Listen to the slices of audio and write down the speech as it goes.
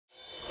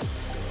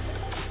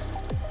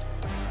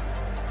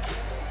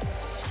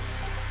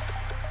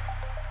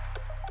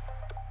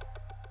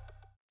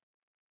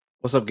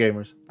What's up,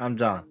 gamers? I'm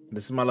John. And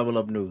this is my Level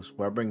Up News,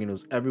 where I bring you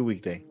news every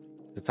weekday.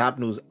 The top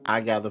news I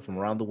gather from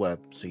around the web,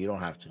 so you don't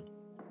have to.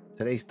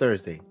 Today's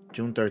Thursday,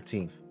 June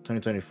 13th,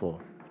 2024.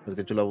 Let's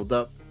get you leveled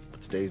up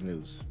with today's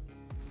news.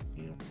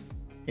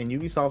 In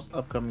Ubisoft's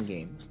upcoming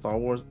game, Star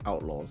Wars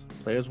Outlaws,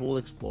 players will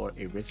explore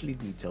a richly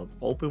detailed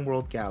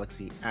open-world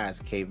galaxy as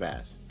Kay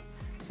Vess,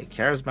 a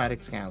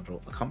charismatic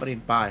scoundrel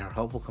accompanied by her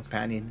helpful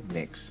companion,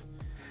 Nyx.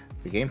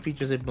 The game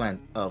features a blend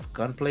of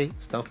gunplay,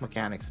 stealth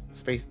mechanics,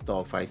 space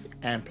dogfights,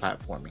 and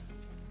platforming.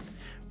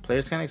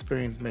 Players can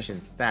experience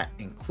missions that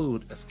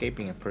include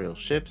escaping Imperial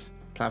ships,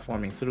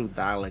 platforming through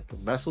dialectic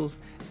vessels,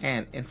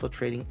 and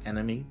infiltrating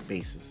enemy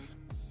bases.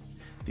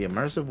 The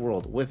immersive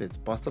world, with its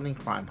bustling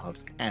crime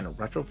hubs and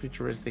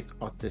retro-futuristic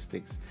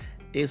autistics,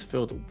 is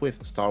filled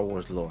with Star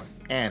Wars lore,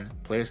 and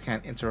players can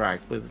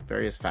interact with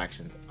various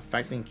factions,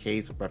 affecting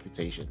Kay's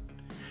reputation.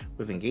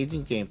 With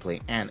engaging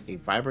gameplay and a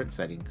vibrant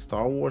setting,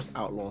 Star Wars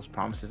Outlaws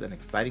promises an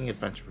exciting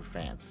adventure for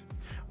fans.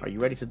 Are you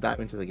ready to dive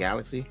into the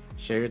galaxy?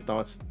 Share your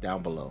thoughts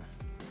down below.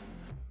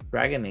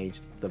 Dragon Age: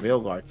 The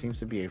Veilguard seems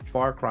to be a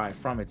far cry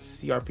from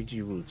its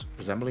CRPG roots,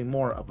 resembling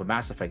more of a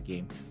Mass Effect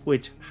game,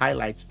 which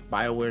highlights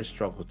BioWare's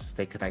struggle to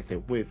stay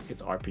connected with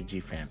its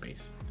RPG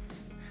fanbase.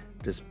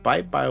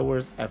 Despite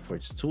BioWare's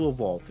efforts to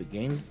evolve, the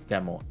game's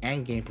demo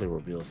and gameplay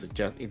reveals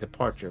suggest a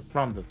departure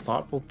from the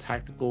thoughtful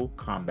tactical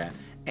combat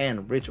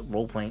and rich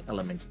role-playing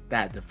elements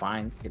that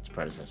defined its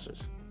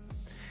predecessors.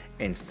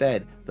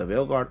 Instead, the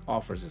Veilguard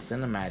offers a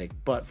cinematic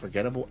but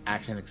forgettable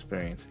action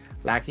experience,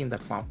 lacking the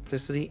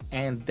complexity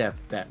and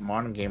depth that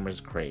modern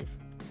gamers crave.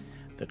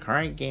 The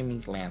current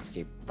gaming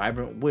landscape,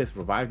 vibrant with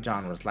revived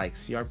genres like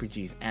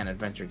CRPGs and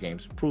adventure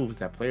games, proves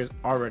that players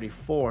are ready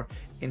for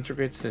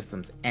intricate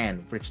systems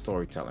and rich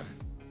storytelling.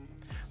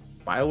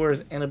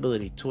 BioWare's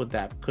inability to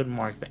adapt could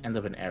mark the end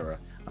of an era,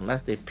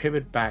 unless they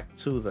pivot back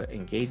to the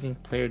engaging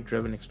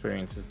player-driven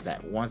experiences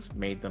that once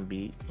made them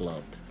be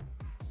loved.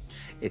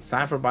 It's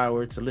time for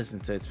BioWare to listen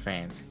to its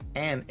fans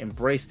and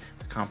embrace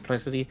the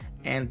complexity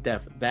and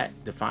depth that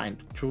define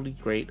truly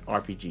great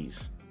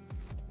RPGs.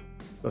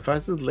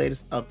 Bethesda's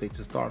latest update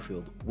to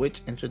Starfield,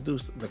 which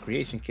introduced the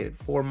Creation Kit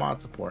for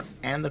mod support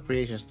and the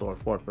Creation Store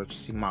for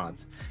purchasing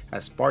mods,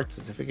 has sparked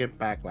significant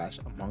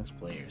backlash amongst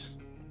players.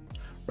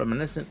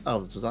 Reminiscent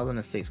of the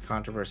 2006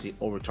 controversy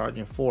over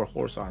charging for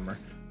horse armor,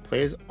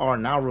 players are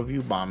now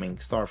review bombing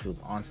Starfield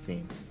on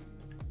Steam.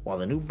 While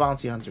the new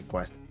Bounty Hunter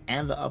quest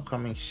and the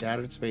upcoming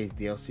Shattered Space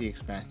DLC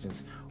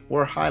expansions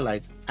were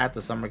highlights at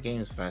the Summer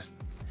Games Fest,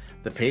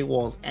 the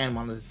paywalls and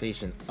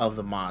monetization of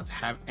the mods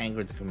have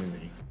angered the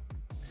community.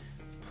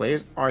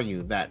 Players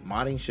argue that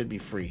modding should be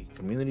free,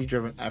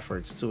 community-driven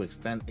efforts to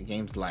extend a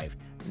game's life,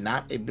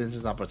 not a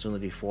business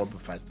opportunity for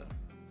Bethesda.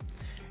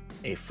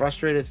 A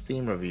frustrated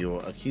Steam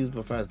reviewer accused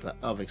Bethesda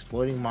of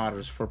exploiting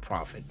modders for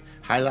profit,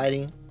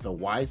 highlighting the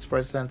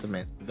widespread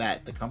sentiment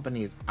that the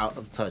company is out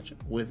of touch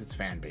with its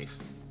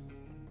fanbase.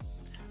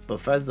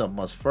 Bethesda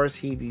must first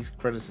heed these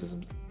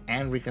criticisms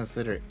and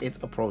reconsider its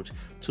approach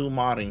to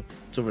modding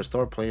to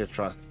restore player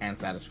trust and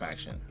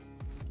satisfaction.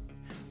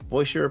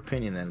 Voice your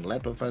opinion and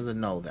let Bethesda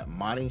know that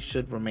modding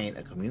should remain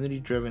a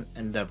community-driven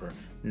endeavor,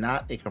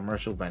 not a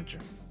commercial venture.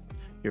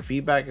 Your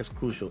feedback is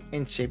crucial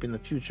in shaping the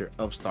future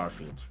of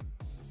Starfield.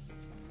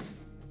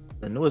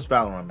 The newest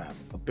VALORANT map,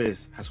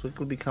 Abyss, has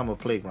quickly become a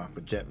playground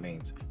for Jet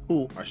mains,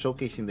 who are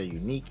showcasing their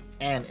unique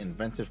and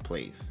inventive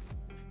plays.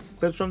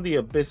 Clips from the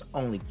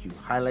Abyss-only queue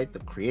highlight the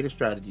creative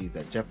strategies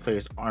that Jet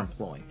players are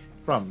employing,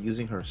 from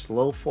using her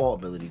slow fall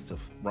ability to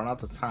run out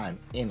the time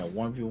in a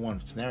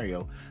 1v1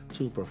 scenario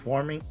to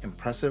performing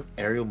impressive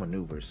aerial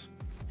maneuvers.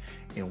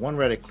 In one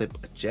Reddit clip,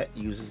 a Jet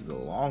uses the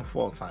long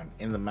fall time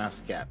in the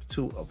map's gap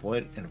to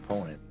avoid an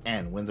opponent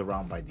and win the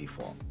round by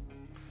default.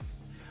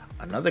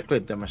 Another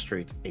clip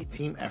demonstrates a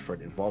team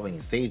effort involving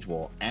a Sage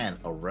Wall and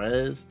a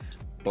Res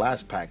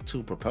Blast Pack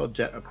to propel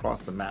Jet across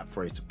the map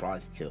for a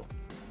surprise kill.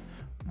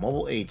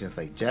 Mobile agents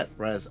like Jet,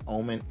 Res,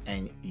 Omen,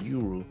 and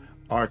Yuru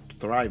are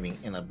thriving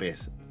in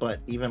Abyss, but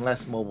even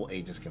less mobile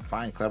agents can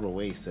find clever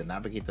ways to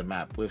navigate the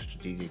map with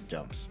strategic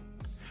jumps.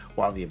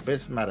 While the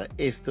Abyss meta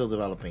is still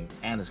developing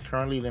and is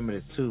currently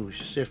limited to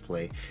shift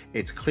play,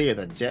 it's clear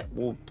that Jet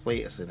will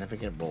play a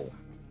significant role.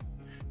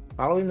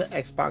 Following the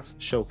Xbox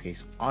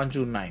showcase on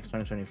June 9,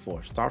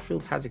 2024,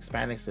 Starfield has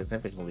expanded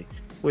significantly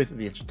with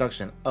the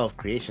introduction of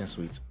Creation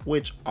Suites,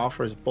 which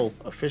offers both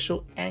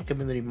official and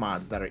community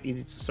mods that are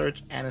easy to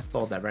search and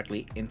install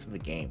directly into the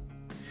game.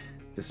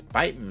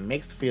 Despite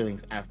mixed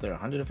feelings after a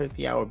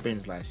 150-hour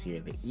binge last year,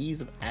 the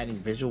ease of adding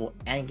visual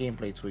and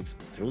gameplay tweaks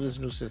through this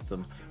new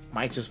system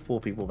might just pull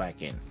people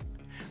back in.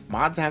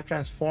 Mods have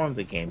transformed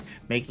the game,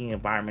 making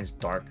environments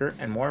darker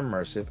and more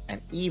immersive,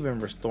 and even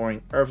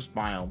restoring Earth's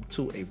biome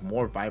to a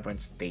more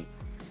vibrant state.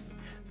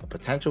 The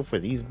potential for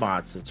these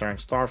mods to turn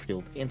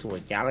Starfield into a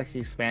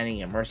galaxy-spanning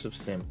immersive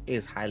sim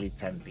is highly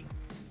tempting.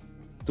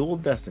 Dual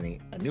Destiny,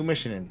 a new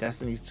mission in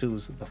Destiny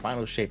 2's The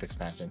Final Shape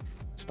expansion,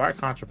 sparked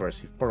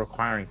controversy for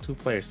requiring 2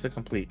 players to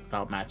complete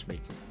without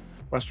matchmaking,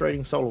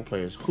 frustrating solo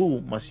players who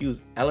must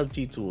use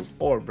LFG tools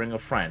or bring a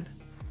friend.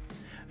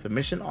 The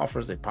mission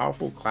offers a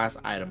powerful class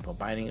item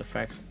combining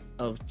effects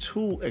of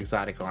 2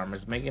 exotic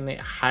armors, making it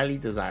highly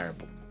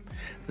desirable.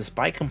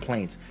 Despite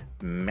complaints,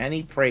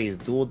 many praise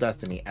Dual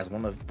Destiny as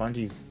one of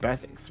Bungie's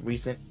best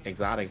recent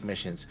exotic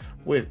missions,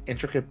 with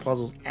intricate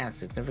puzzles and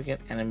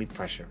significant enemy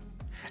pressure.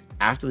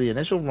 After the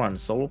initial run,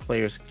 solo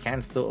players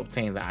can still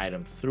obtain the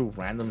item through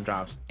random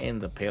drops in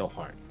the Pale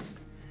Heart.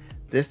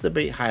 This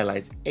debate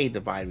highlights a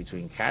divide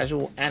between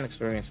casual and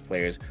experienced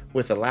players,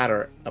 with the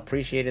latter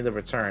appreciating the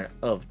return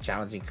of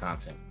challenging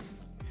content.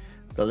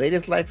 The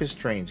latest Life is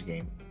Strange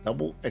game,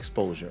 Double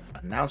Exposure,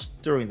 announced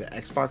during the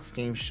Xbox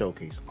Game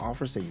Showcase,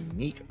 offers a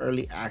unique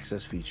early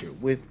access feature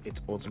with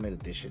its Ultimate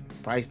Edition,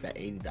 priced at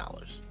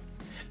 $80.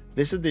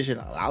 This edition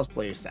allows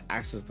players to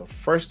access the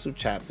first 2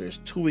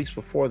 chapters 2 weeks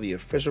before the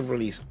official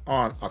release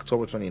on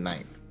October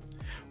 29th.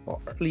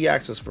 While early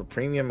access for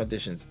premium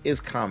editions is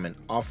common,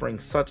 offering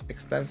such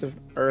extensive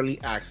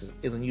early access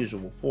is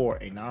unusual for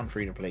a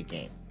non-free-to-play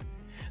game.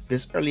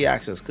 This early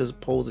access could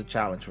pose a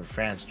challenge for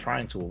fans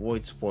trying to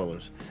avoid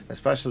spoilers,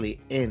 especially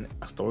in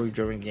a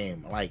story-driven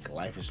game like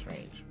Life is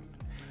Strange.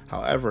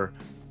 However,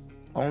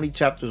 only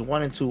chapters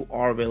 1 and 2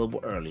 are available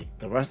early,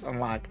 the rest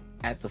unlock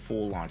at the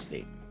full launch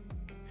date.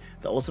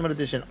 The Ultimate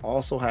Edition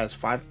also has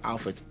 5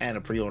 outfits and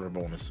a pre-order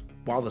bonus,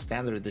 while the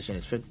Standard Edition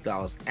is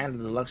 $50 and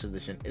the Deluxe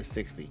Edition is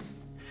 $60.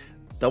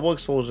 Double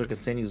Exposure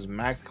continues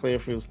Max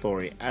Clearfield's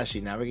story as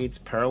she navigates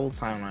parallel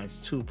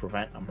timelines to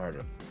prevent a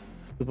murder.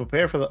 To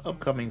prepare for the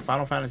upcoming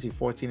Final Fantasy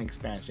XIV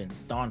expansion,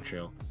 Dawn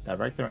Trail,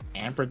 director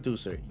and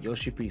producer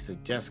Yoshi P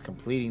suggests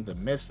completing the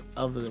Myths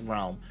of the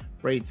Realm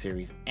raid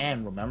series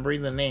and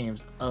remembering the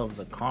names of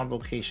the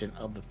Convocation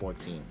of the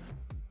 14.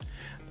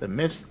 The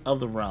Myths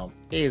of the Realm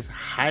is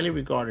highly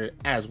regarded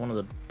as one of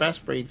the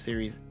best raid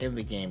series in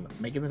the game,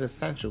 making it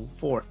essential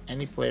for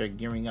any player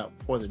gearing up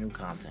for the new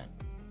content.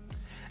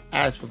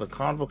 As for the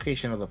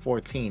Convocation of the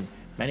 14,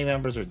 many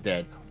members are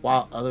dead,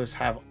 while others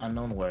have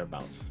unknown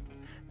whereabouts.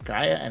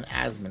 Gaia and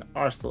Asmon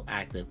are still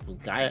active,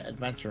 with Gaia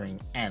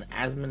adventuring and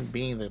Asmon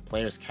being the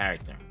player's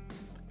character.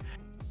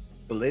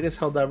 The latest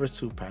Helldivers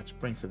 2 patch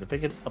brings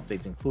significant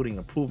updates, including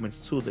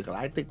improvements to the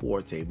Galactic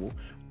War Table,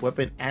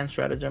 weapon and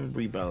stratagem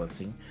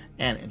rebalancing,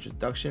 and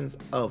introductions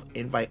of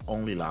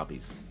invite-only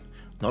lobbies.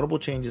 Notable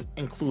changes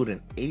include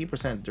an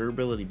 80%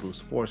 durability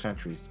boost for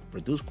sentries,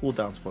 reduced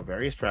cooldowns for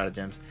various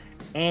stratagems,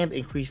 and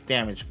increased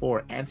damage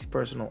for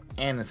anti-personnel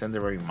and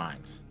incendiary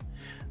mines.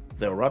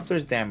 The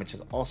Eruptor's damage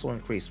has also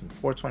increased from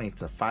 420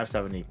 to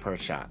 570 per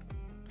shot.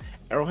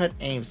 Arrowhead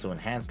aims to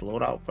enhance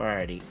loadout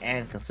variety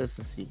and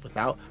consistency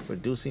without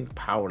reducing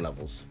power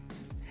levels.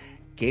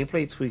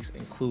 Gameplay tweaks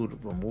include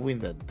removing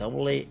the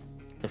AA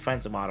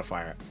defense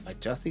modifier,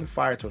 adjusting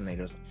fire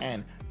tornadoes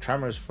and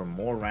tremors for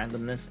more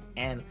randomness,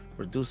 and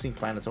reducing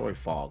planetary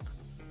fog.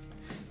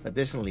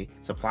 Additionally,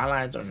 supply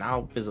lines are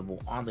now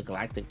visible on the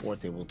Galactic War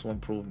Table to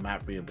improve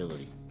map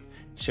readability.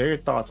 Share your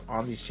thoughts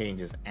on these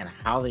changes and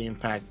how they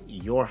impact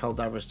your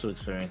Helldivers 2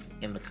 experience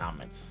in the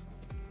comments.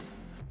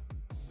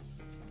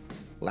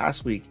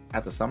 Last week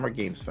at the Summer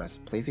Games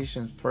Fest,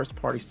 PlayStation's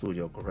first-party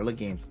studio Guerrilla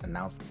Games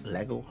announced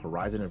LEGO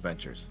Horizon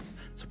Adventures,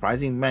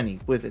 surprising many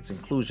with its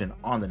inclusion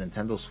on the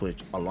Nintendo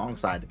Switch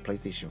alongside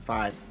PlayStation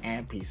 5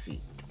 and PC.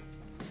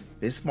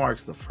 This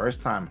marks the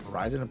first time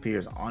Horizon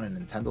appears on a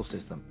Nintendo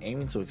system,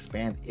 aiming to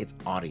expand its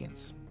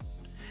audience.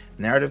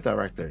 Narrative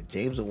director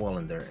James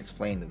Wollender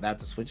explained that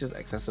the Switch's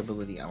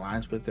accessibility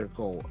aligns with their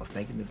goal of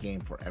making the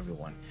game for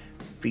everyone,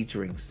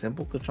 featuring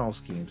simple control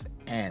schemes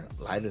and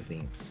lighter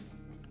themes.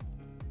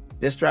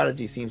 This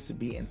strategy seems to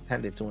be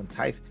intended to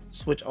entice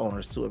Switch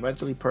owners to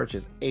eventually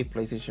purchase a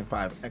PlayStation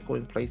 5,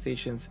 echoing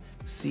PlayStation's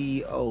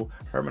CEO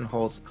Herman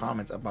Holtz's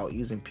comments about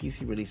using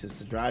PC releases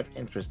to drive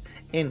interest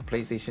in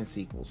PlayStation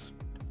sequels.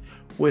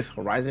 With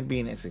Horizon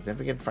being a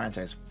significant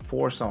franchise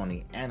for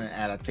Sony and an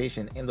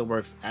adaptation in the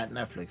works at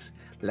Netflix,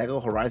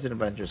 LEGO Horizon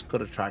Adventures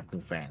could attract new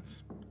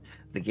fans.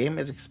 The game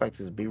is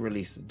expected to be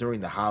released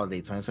during the holiday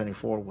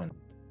 2024 window.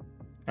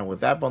 And with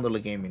that bundle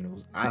of gaming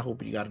news, I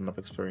hope you got enough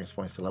experience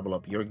points to level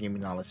up your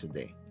gaming knowledge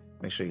today.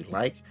 Make sure you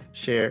like,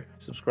 share,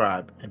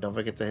 subscribe, and don't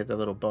forget to hit that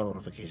little bell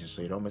notification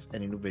so you don't miss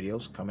any new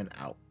videos coming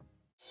out.